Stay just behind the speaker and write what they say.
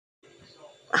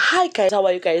Hi guys, how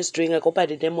are you guys doing? I go by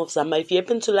the name of Zama. If you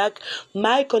happen to like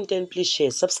my content, please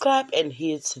share, subscribe, and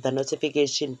hit the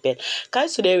notification bell.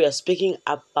 Guys, today we are speaking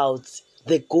about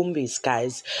the Gumbis,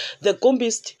 guys. The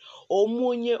Gumbis,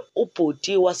 omunye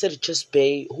ubhuti wase-Richards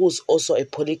Bay, who's also a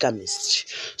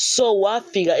polygamist. So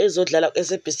wafika ezodlala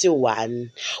ku-SABC 1.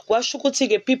 Kwasho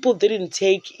ukuthi-ke people didn't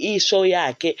take ishow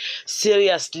yakhe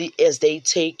seriously as they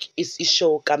take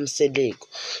ishow kaMseleku.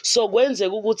 So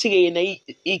kwenzeka ukuthi-ke yena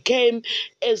he came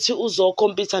ethi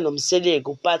uzokhompyutha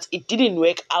nomseleku, but it didn't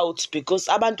work out because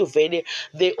abantu vele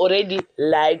they already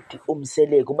liked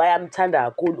umseleku,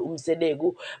 bayamthanda kakhulu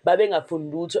umseleku, babengafuni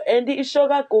lutho. And ishow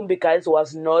kaGumbi, guys,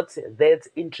 was not that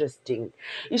interesting.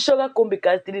 Ishow kaGumbi,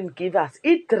 guys, didn't give us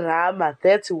drama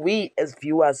that we as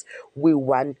viewers we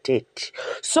wanted.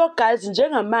 So guys,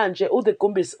 njengamanje The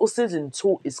Gumbis season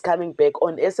 2 is coming back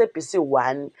on SABC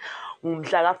 1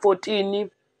 mhla ka-14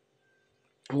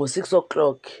 ngo-6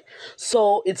 o'clock.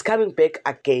 So it's coming back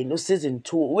again season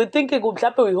 2. We're thinking,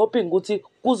 we're hoping ukuthi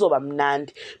kuzoba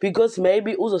mnandi because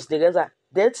maybe uzosinikeza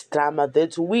that drama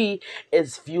that we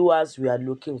as viewers we are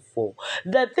looking for.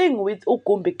 The thing with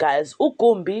uGumbi, guys,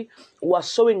 uGumbi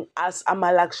was showing us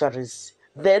luxuries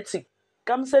that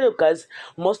Kamsele, guys,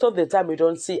 most of the time we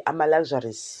don't see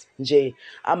luxuries, Louis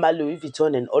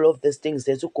Vuitton and all of these things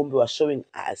that uGumbi was showing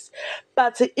us.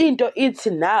 But into it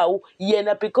now,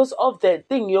 because of the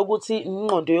thing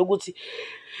yoguti,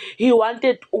 he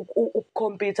wanted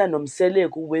ukukhompyutha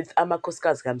nomseleku with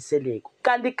amakhosikazi kaMseleku.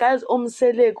 Kanti guys,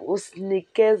 umseleku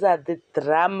usinikeza the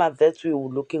drama that we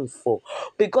were looking for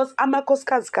because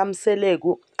amakhosikazi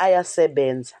kaMseleku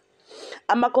ayasebenza.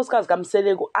 Amakhosikazi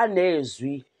kaMseleku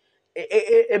anezwi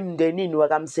emndenini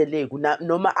wakaMseleku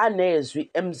noma anezwi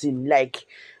emzini, like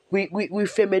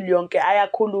we-family yonke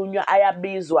ayakhulunywa,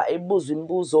 ayabizwa, ebuzwa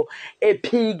imibuzo,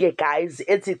 ephike, guys,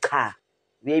 ethi cha.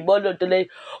 Uyayibona lento leyo?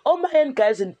 Omayeni,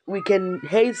 guys, we can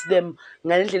hate them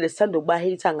ngalendlela esithanda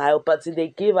ukuba-hate ngayo, but they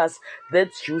give us that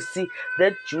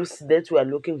juice that we are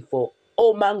looking for.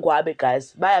 Omangwabe,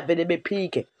 guys, bayavele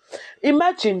bephike.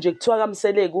 Imagine nje kuthiwa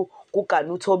kaMseleku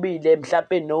kugana uThobile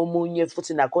mhlawumbe nomunye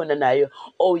futhi nakhona nayo,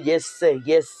 oh yes sir,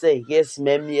 yes sir, yes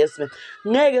ma'am, yes ma'am.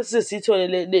 Ngeke sithole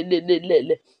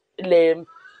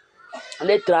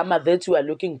le drama that we are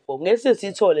looking for. Ngeke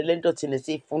sithole lento thina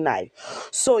siyifunayo.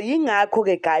 So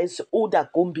yingakho-ke, guys, The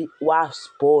Gumbi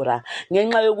wasibhora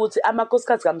ngenxa yokuthi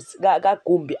amakhosikazi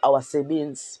kaGumbi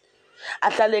awasebenzi.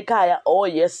 Ahlala ekhaya, oh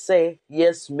yes sir,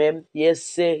 yes ma'am, yes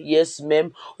sir, yes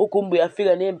ma'am. uGumbi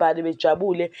uyafika ney'mbali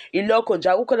bejabule. Ilokho nje,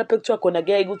 akukho lapho ekuthiwa khona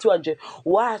kuyeke kuthiwa nje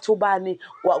wathi ubani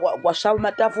kwashaya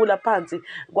amatafula phansi,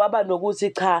 kwaba nokuthi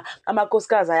cha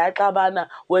amakhosikazi ayaxabana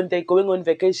when they going on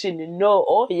vacation. No,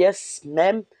 oh yes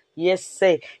ma'am, yes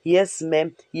sir, yes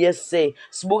ma'am, yes sir.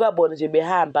 Sibuka bona nje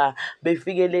behamba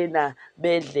befike lena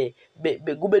bedle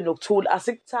kube nokuthula.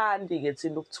 Asikuthandi-ke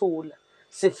thina ukuthula,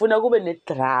 sifuna kube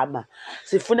nedrama,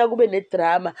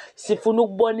 sifuna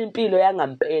ukubona impilo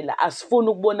yangampela, asifuni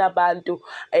ukubona abantu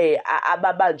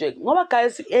ababanjwe ngoba,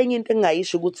 guys, enye into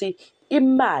engingayisho ukuthi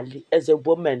imali as a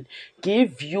woman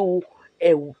give you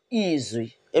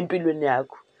izwi empilweni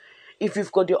yakho. If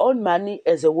you've got your own money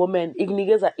as a woman,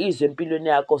 ikunikeza izwi empilweni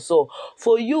yakho. So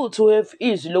for you to have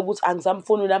izwi lokuthi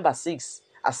angisamfuni number 6,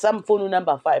 asamfuni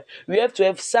number 5, you have to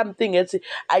have something that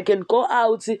I can go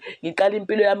out ngiqala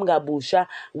impilo yami kabusha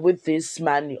with this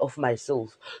money of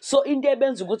myself. So into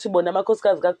ebenza ukuthi bona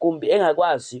amakhosikazi kaGumbi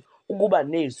engakwazi ukuba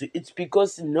nezwi, it's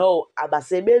because no,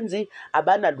 abasebenzi,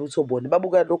 abanalutho bona,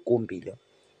 babuka lo Gumbi lo.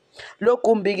 Lo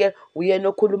Gumbi-ke uyena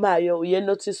okhulumayo,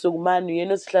 uyena othi sukumani,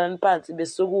 uyena othi hlalani phansi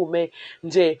besukume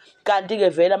nje. Kanti-ke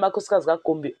vele amakhosikazi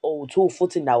kaGumbi o2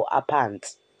 futhi nawo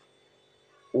aphansi.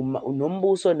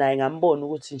 Unombuso naye ngambona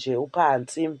ukuthi nje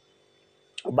uphansi,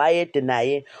 ubayede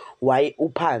naye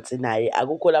uphansi naye.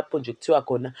 Akukho lapho nje kuthiwa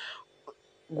khona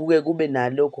kuke kube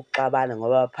nalokho kuxabana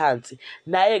ngoba phansi.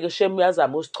 Naye-ke shame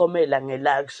uyazama usichomela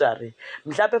nge-luxury.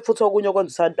 Mhlawumbe futhi okunye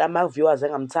okwenza ukuthi ama-viewers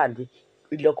engamthandi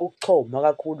ilokho ukuchoma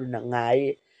kakhulu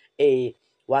ngaye.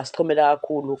 Wasichomela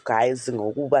kakhulu, guys,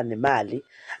 ngokuba nemali.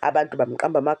 Abantu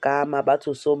bamqamba amagama bathi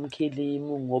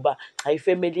usomkhilimu ngoba cha,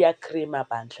 ifamily yakrima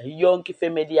bandla, yonke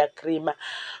ifamily yakrima,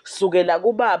 sukela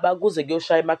kubaba kuze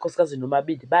kuyoshaya emakhosikazi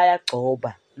nomabili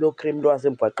bayagcoba lo cream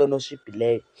lwasemgwaqeni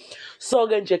oshibhileyo.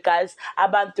 So-ke nje, guys,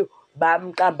 abantu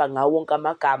bamqamba ngawo wonke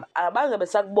amagama. Abange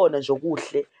besakubona nje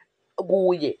okuhle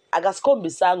kuye,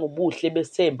 akasikhombisanga ubuhle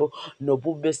besithembu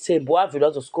nobubi besithembu, wavele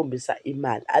wazosikhombisa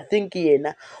imali. I think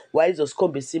yena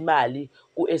wayezosikhombisa imali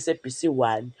ku-SABC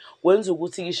 1, wenza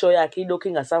ukuthi ishow yakhe ilokhu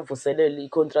ingasavuselelwa,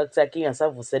 i-contract yakhe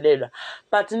ingasavuselelwa.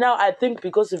 But now I think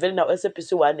because vele now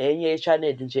SABC 1 enye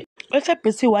ye-channel nje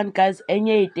FBC One guys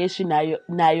enye iteshi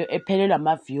nayo ephelelwa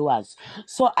ama-viewers.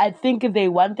 So I think they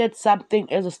wanted something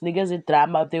ezosinikeza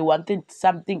drama, they wanted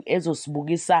something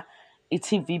ezosibukisa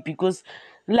i-TV because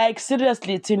like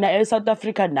seriously thina e-South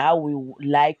Africa now we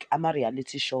like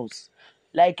ama-reality shows.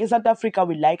 Like in South Africa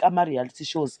we like ama-reality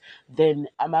shows than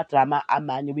ama-drama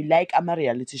amanye. We like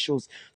ama-reality shows.